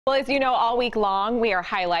Well, as you know, all week long, we are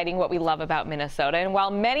highlighting what we love about Minnesota. And while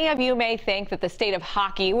many of you may think that the state of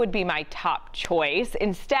hockey would be my top choice,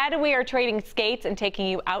 instead we are trading skates and taking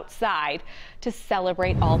you outside to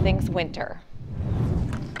celebrate all things winter.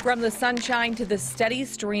 From the sunshine to the steady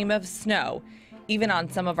stream of snow, even on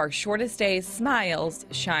some of our shortest days, smiles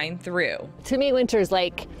shine through. To me, winter's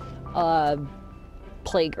like a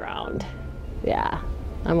playground. Yeah,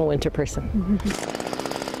 I'm a winter person.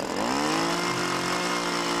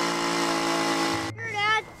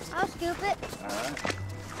 I'll scoop it.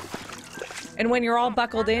 And when you're all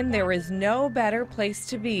buckled in, there is no better place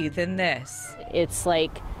to be than this. It's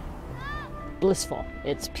like blissful.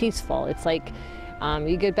 It's peaceful. It's like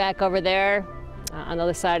you get back over there on the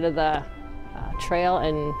other side of the trail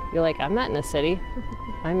and you're like, I'm not in a city.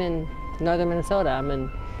 I'm in northern Minnesota. I'm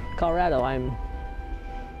in Colorado. I'm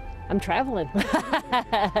traveling.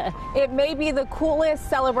 It may be the coolest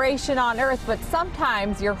celebration on earth, but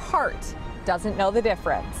sometimes your heart doesn't know the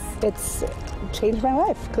difference. It's changed my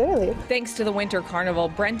life, clearly. Thanks to the Winter Carnival,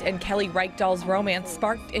 Brent and Kelly Reichdahl's romance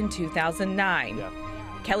sparked in 2009. Yeah.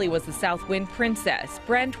 Kelly was the South Wind Princess.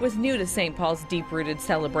 Brent was new to St. Paul's deep-rooted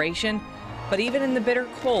celebration, but even in the bitter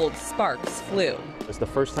cold, sparks flew. It's the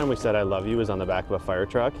first time we said I love you was on the back of a fire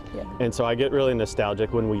truck. Yeah. And so I get really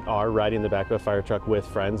nostalgic when we are riding the back of a fire truck with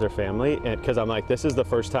friends or family, because I'm like, this is the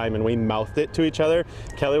first time, and we mouthed it to each other.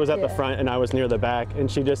 Kelly was at the front and I was near the back, and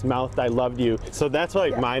she just mouthed, I loved you. So that's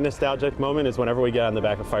like my nostalgic moment is whenever we get on the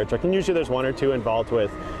back of a fire truck. And usually there's one or two involved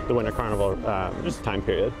with the Winter Carnival, just time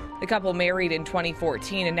period. The couple married in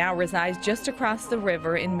 2014 and now resides just across the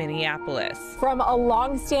river in Minneapolis. From a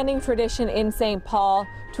long-standing tradition in St. Paul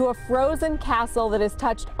to a frozen castle that has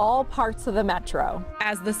touched all parts of the metro.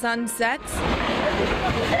 As the sun sets,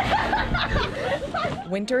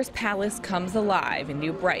 Winter's Palace comes alive in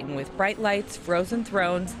New Brighton with bright lights, frozen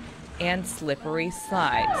thrones, and slippery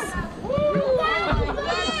slides.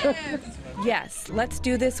 Yes, let's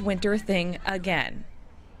do this winter thing again.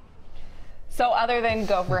 So other than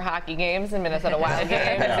Gopher hockey games and Minnesota Wild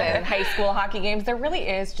games and high school hockey games, there really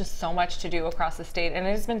is just so much to do across the state, and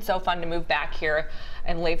it has been so fun to move back here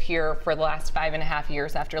and live here for the last 5.5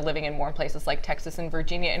 years after living in warm places like Texas and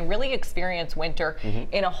Virginia and really experience winter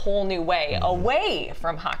in a whole new way, away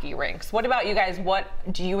from hockey rinks. What about you guys? What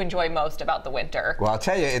do you enjoy most about the winter? Well, I'll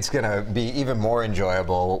tell you, it's going to be even more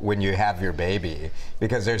enjoyable when you have your baby,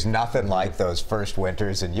 because there's nothing like those first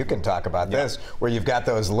winters, and you can talk about this, where you've got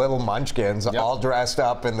those little munchkins all dressed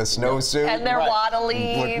up in the snowsuit. And they're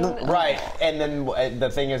waddling. Right, and then the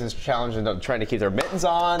thing is, it's challenging trying to keep their mittens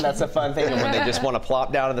on. That's a fun thing. And when they just want to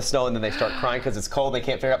plop down in the snow and then they start crying because it's cold, they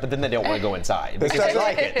can't figure out, but then they don't want to go inside. This sounds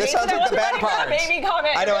like it. This sounds like the bad part.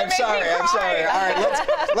 I know, I'm sorry. All right,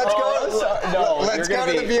 let's go. Let's go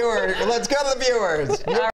to the viewers. Let's go to the viewers.